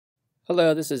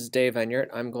Hello, this is Dave Enyart.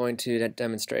 I'm going to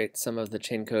demonstrate some of the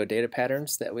chain code data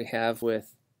patterns that we have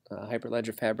with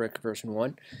Hyperledger Fabric version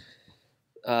 1.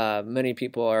 Many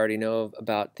people already know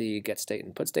about the get state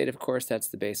and put state, of course. That's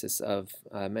the basis of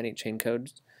many chain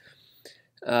codes.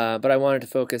 But I wanted to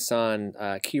focus on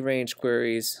key range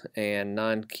queries and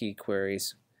non-key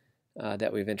queries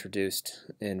that we've introduced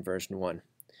in version 1.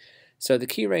 So the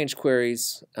key range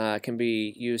queries can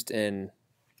be used in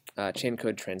chain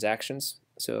code transactions.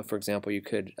 So for example, you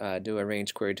could do a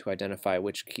range query to identify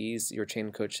which keys your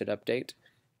chain code should update.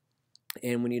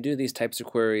 And when you do these types of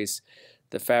queries,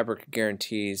 the Fabric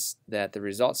guarantees that the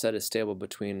result set is stable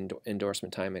between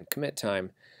endorsement time and commit time,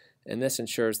 and this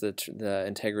ensures the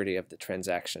integrity of the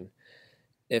transaction.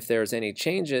 If there's any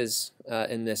changes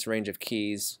in this range of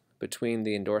keys between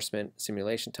the endorsement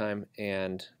simulation time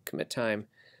and commit time,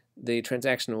 the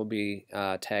transaction will be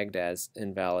tagged as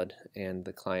invalid, and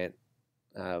the client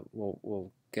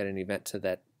will get an event to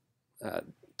that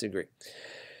degree.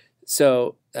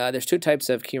 So there's two types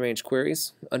of key range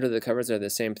queries. Under the covers are the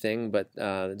same thing, but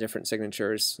different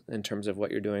signatures in terms of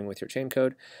what you're doing with your chain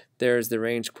code. There's the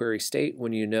range query state.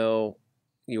 When you know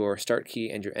your start key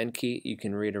and your end key, you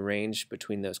can read a range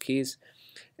between those keys.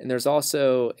 And there's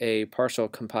also a partial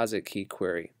composite key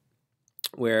query,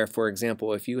 where, for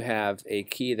example, if you have a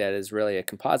key that is really a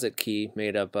composite key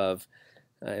made up of,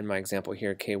 in my example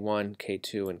here, K1,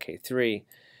 K2, and K3,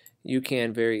 you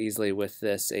can very easily with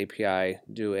this API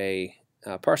do a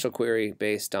partial query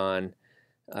based on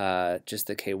just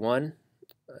the K1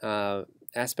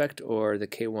 aspect or the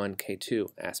K1,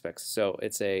 K2 aspects. So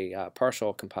it's a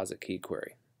partial composite key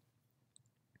query.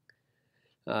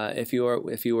 If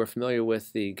you were familiar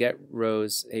with the get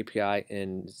rows API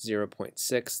in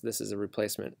 0.6, this is a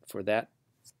replacement for that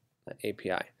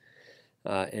API.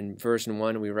 In version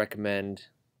 1, we recommend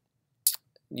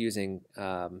using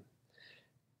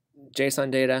JSON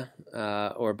data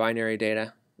or binary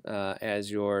data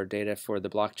as your data for the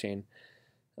blockchain,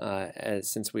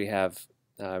 since we have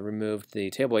removed the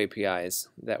table APIs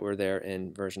that were there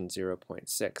in version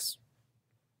 0.6.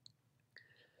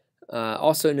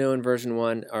 Also new in version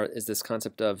 1 is this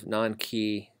concept of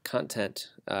non-key content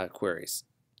queries.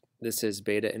 This is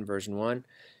beta in version 1.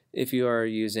 If you are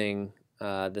using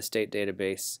the state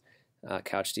database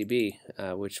CouchDB,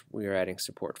 which we are adding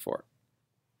support for.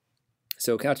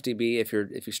 So CouchDB, if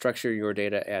you structure your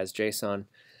data as JSON,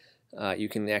 you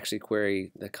can actually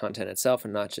query the content itself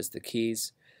and not just the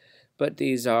keys. But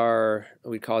these are,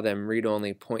 we call them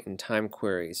read-only point-in-time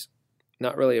queries.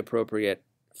 Not really appropriate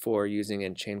for using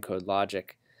in chain code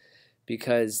logic,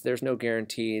 because there's no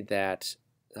guarantee that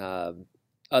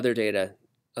other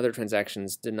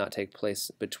transactions did not take place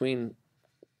between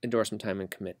endorsement time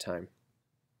and commit time.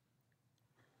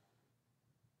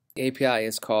 The API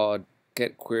is called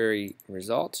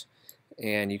getQueryResult,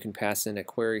 and you can pass in a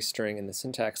query string in the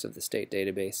syntax of the state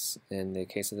database, in the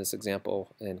case of this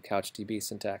example in CouchDB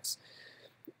syntax,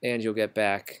 and you'll get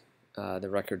back the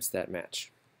records that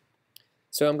match.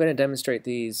 So I'm going to demonstrate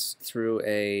these through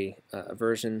a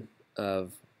version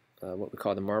of what we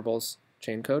call the Marbles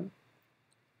chain code.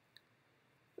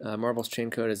 Marbles chain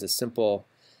code is a simple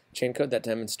chain code that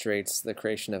demonstrates the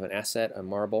creation of an asset, a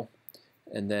marble,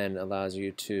 and then allows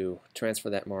you to transfer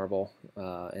that marble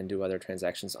and do other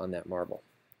transactions on that marble.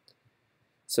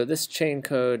 So this chain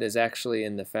code is actually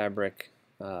in the Fabric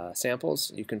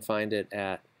samples. You can find it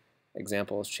at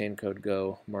examples chain code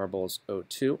go marbles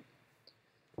 02,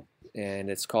 and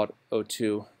it's called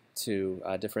 02 to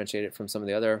differentiate it from some of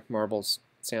the other marbles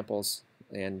samples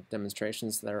and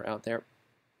demonstrations that are out there.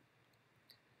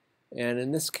 And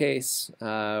in this case,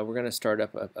 we're going to start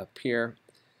up a peer,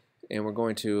 and we're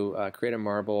going to create a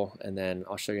marble, and then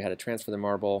I'll show you how to transfer the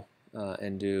marble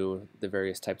and do the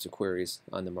various types of queries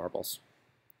on the marbles.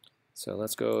 So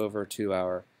let's go over to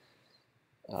our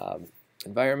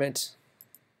environment,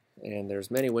 and there's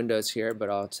many windows here, but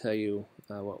I'll tell you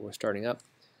what we're starting up.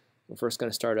 We're first going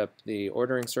to start up the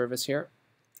ordering service here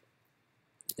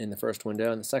in the first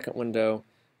window. In the second window,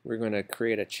 we're going to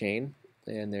create a chain,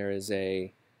 and there is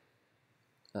a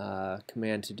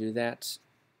command to do that,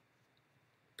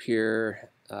 peer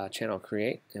channel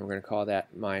create, and we're going to call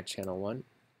that my channel 1.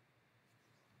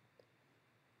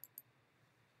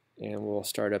 And we'll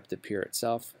start up the peer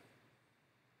itself.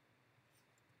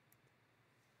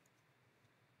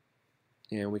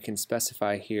 And we can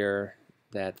specify here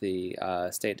that the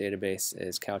state database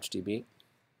is CouchDB.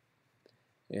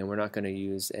 And we're not going to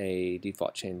use a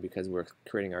default chain because we're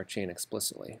creating our chain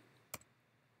explicitly.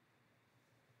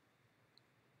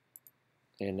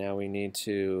 And now we need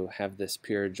to have this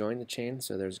peer join the chain,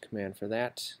 so there's a command for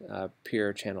that,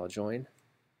 peer channel join.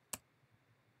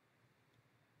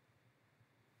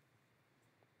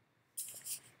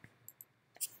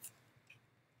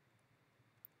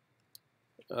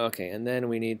 Okay, and then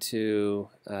we need to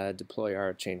deploy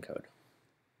our chain code.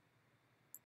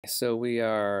 So we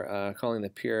are calling the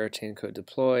pure chain code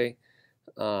deploy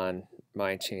on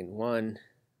my chain 1.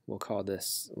 We'll call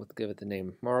this, we'll give it the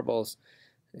name marbles,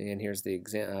 and here's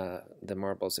the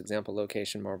marbles example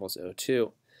location, marbles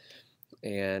 02,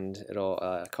 and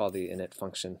it'll call the init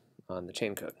function on the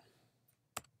chain code.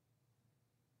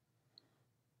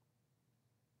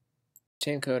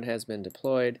 Chain code has been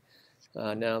deployed.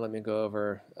 Now let me go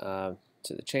over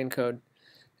to the chain code,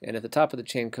 and at the top of the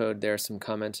chain code there are some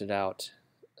commented out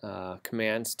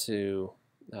commands to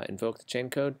invoke the chain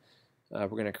code. We're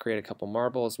going to create a couple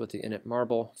marbles with the Init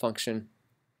Marble function,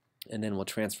 and then we'll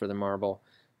transfer the marble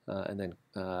and then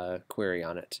query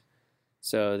on it.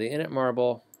 So the Init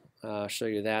Marble, I'll show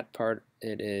you that part.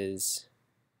 It is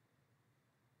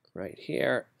right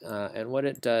here, and what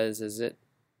it does is it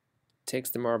takes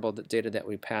the marble data that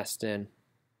we passed in,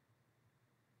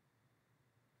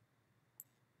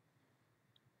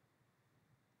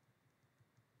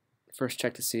 first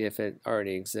check to see if it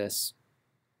already exists,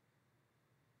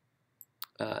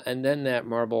 and then that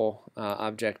marble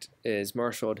object is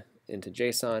marshaled into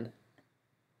JSON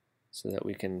so that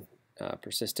we can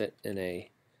persist it in a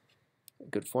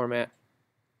good format.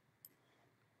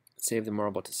 Save the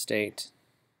marble to state.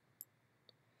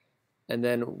 And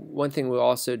then one thing we'll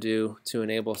also do to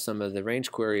enable some of the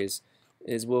range queries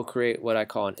is we'll create what I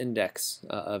call an index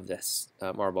of this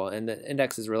marble. And the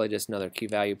index is really just another key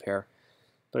value pair.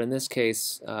 But in this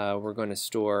case, we're going to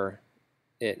store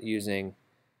it using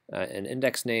an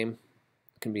index name.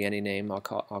 It can be any name. I'll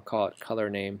call it color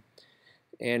name.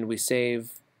 And we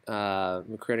save,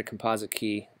 we create a composite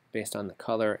key based on the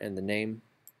color and the name.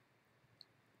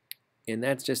 And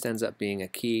that just ends up being a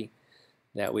key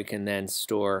that we can then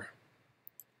store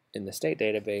in the state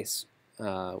database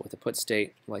with a put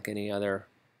state like any other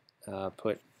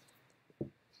put.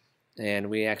 And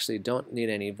we actually don't need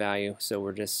any value, so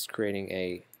we're just creating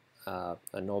a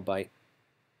null byte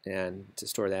and to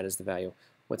store that as the value.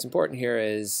 What's important here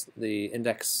is the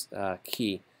index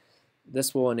key.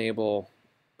 This will enable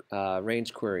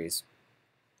range queries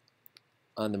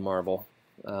on the marble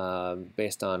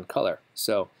based on color.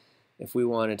 So if we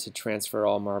wanted to transfer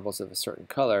all marbles of a certain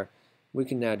color, we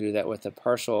can now do that with a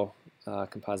partial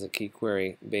composite key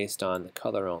query based on the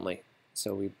color only.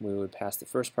 So we would pass the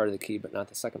first part of the key but not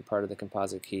the second part of the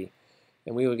composite key,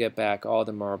 and we would get back all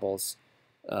the marbles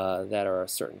that are a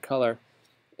certain color,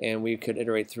 and we could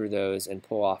iterate through those and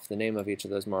pull off the name of each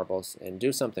of those marbles and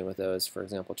do something with those, for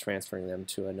example transferring them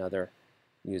to another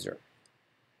user.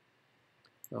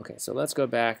 Okay, so let's go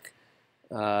back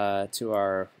to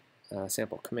our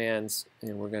sample commands,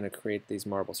 and we're going to create these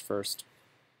marbles first.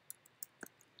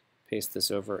 Paste this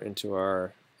over into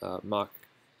our mock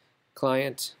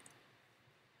client.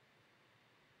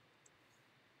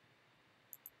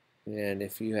 And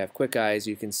if you have quick eyes,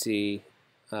 you can see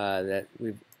that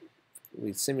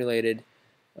we've simulated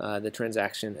the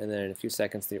transaction, and then in a few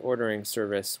seconds the ordering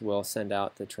service will send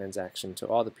out the transaction to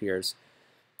all the peers.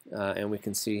 And we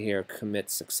can see here commit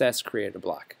success, create a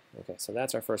block. Okay, so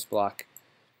that's our first block.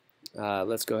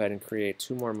 Let's go ahead and create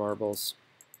 2 more marbles.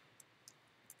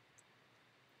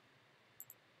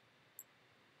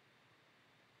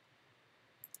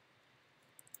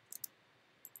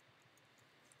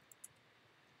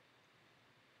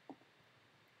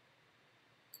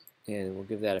 And we'll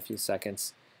give that a few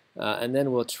seconds. And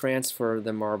then we'll transfer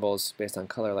the marbles based on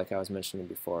color like I was mentioning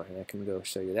before. And I can go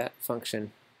show you that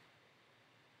function.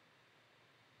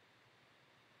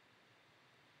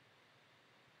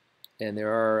 And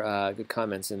there are good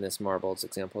comments in this marbles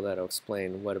example that will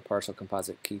explain what a partial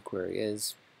composite key query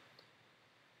is.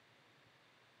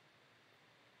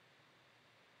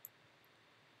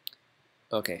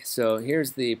 Okay, so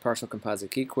here's the partial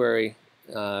composite key query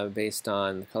based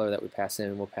on the color that we pass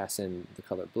in. We'll pass in the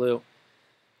color blue.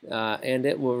 And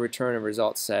it will return a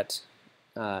result set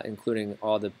including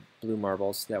all the blue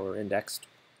marbles that were indexed.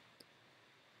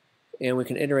 And we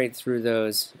can iterate through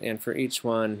those, and for each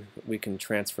one we can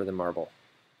transfer the marble.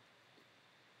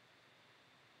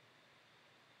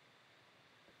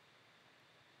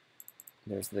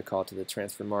 There's the call to the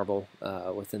transfer marble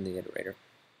within the iterator.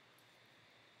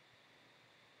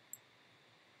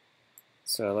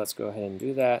 So let's go ahead and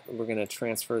do that. We're going to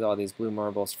transfer all these blue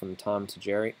marbles from Tom to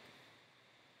Jerry.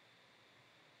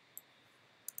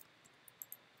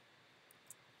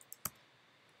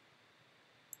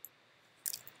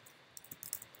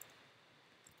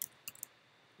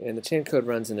 And the chain code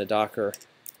runs in a Docker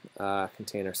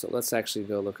container. So let's actually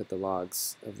go look at the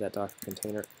logs of that Docker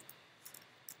container.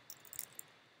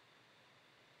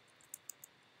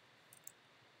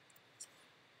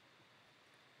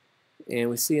 And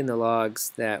we see in the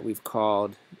logs that we've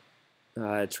called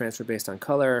transfer based on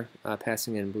color,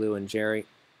 passing in Blue and Jerry.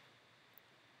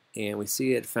 And we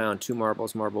see it found 2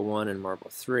 marbles, marble 1 and marble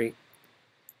 3.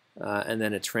 And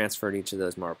then it transferred each of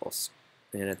those marbles.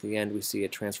 And at the end we see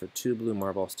it transferred 2 blue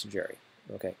marbles to Jerry.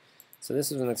 Okay, so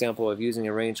this is an example of using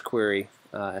a range query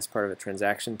as part of a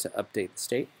transaction to update the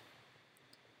state.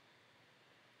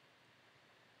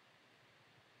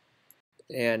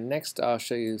 And next I'll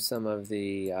show you some of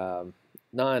the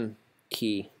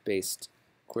non-key based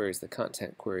queries, the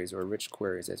content queries or rich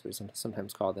queries as we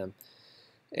sometimes call them.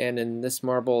 And in this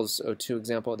marbles 02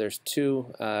 example, there's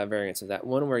 2 variants of that.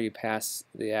 One where you pass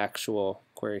the actual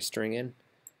query string in,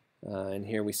 and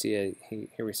here we see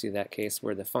that case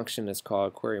where the function is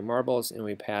called query marbles, and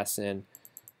we pass in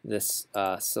this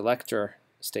selector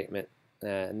statement,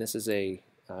 and this is a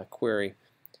query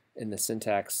in the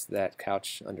syntax that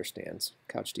Couch understands,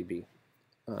 CouchDB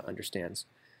understands.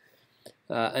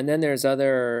 And then there's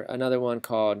another one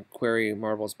called query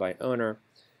marbles by owner.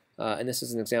 And this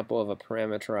is an example of a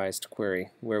parameterized query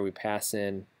where we pass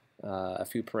in a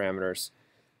few parameters,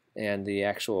 and the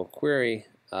actual query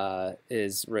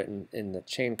is written in the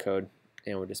chain code,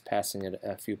 and we're just passing it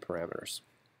a few parameters.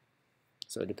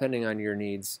 So depending on your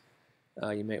needs,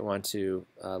 you might want to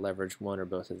leverage one or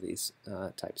both of these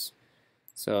types.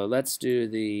 So let's do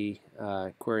the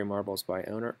query marbles by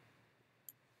owner.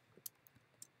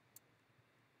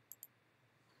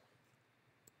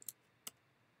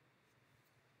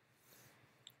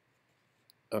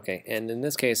 Okay, and in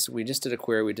this case, we just did a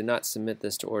query. We did not submit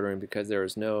this to ordering because there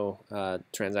was no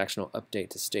transactional update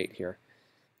to state here.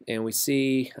 And we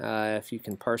see, if you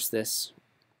can parse this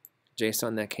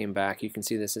JSON that came back, you can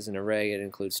see this is an array. It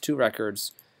includes 2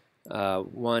 records.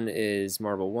 One is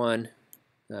marble 1,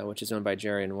 which is owned by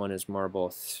Jerry, and one is marble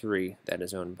 3 that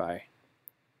is owned by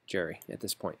Jerry at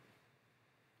this point.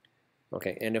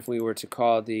 Okay, and if we were to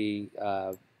call the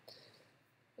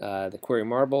query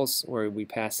marbles, where we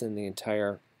pass in the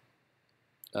entire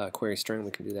query string,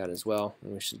 we can do that as well,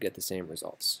 and we should get the same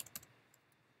results.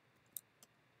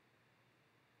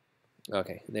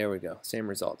 Okay, there we go, same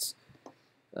results.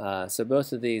 So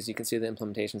both of these, you can see the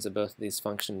implementations of both of these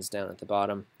functions down at the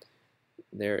bottom.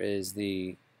 There is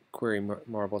the query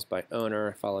marbles by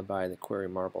owner followed by the query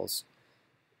marbles.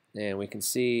 And we can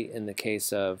see in the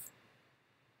case of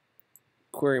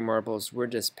query marbles, we're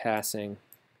just passing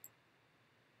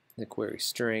the query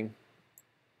string,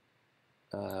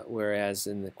 whereas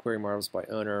in the query marbles by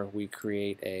owner, we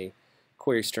create a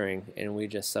query string and we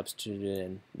just substituted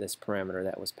in this parameter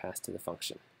that was passed to the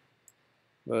function.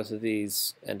 Both of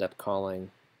these end up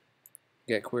calling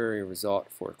get query result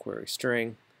for query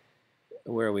string,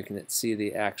 where we can see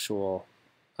the actual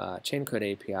chain code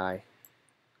API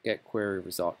get query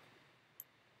result.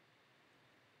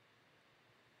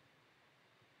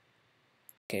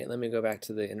 Okay, let me go back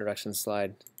to the introduction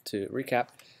slide to recap.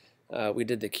 We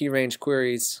did the key range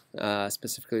queries,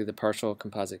 specifically the partial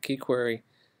composite key query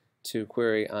to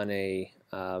query on a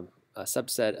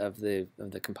subset of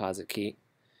the composite key.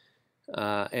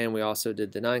 And we also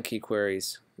did the non-key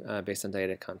queries based on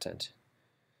data content.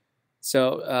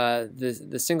 So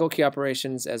the single key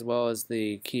operations as well as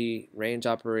the key range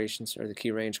operations or the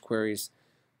key range queries,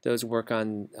 those work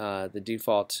on the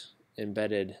default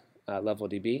embedded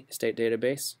LevelDB state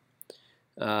database.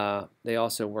 They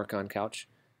also work on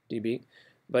CouchDB.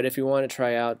 But if you want to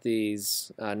try out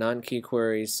these non-key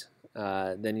queries,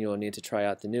 then you'll need to try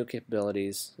out the new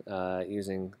capabilities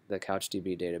using the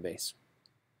CouchDB database.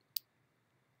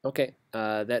 Okay,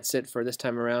 that's it for this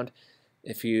time around.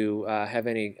 If you have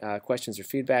any questions or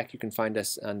feedback, you can find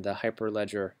us on the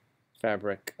Hyperledger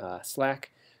Fabric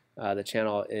Slack. The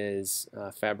channel is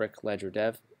Fabric Ledger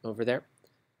Dev over there.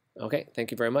 Okay,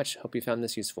 thank you very much. Hope you found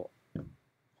this useful.